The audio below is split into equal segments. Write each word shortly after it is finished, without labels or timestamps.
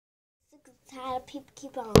tired of people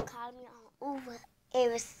keep on calling me on ovoo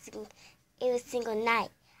every single night.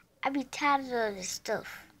 I be tired of this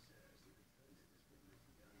stuff.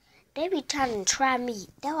 They be trying to try me.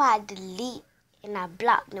 That's why I delete and I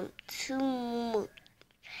block them too much.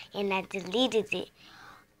 And I deleted it.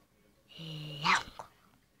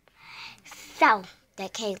 So they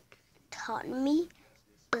can't talk to me,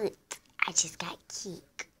 but I just got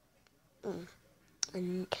kicked.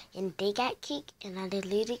 And they got kicked, and I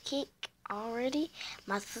deleted kick already.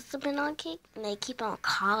 My sister been on kick, and they keep on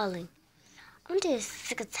calling. I'm just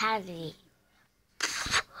sick and tired of it.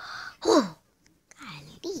 Golly.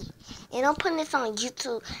 And I'm putting this on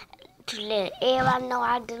YouTube to let everybody know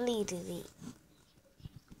I deleted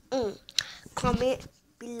it. Comment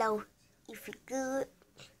below if it's good,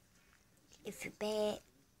 if it's bad.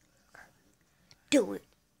 Do it.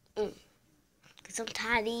 Because I'm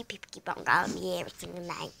tired of these people keep on calling me every single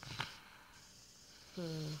night.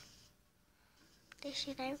 That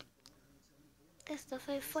shit ain't, that stuff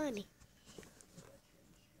ain't funny.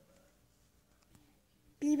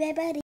 Be bad buddy.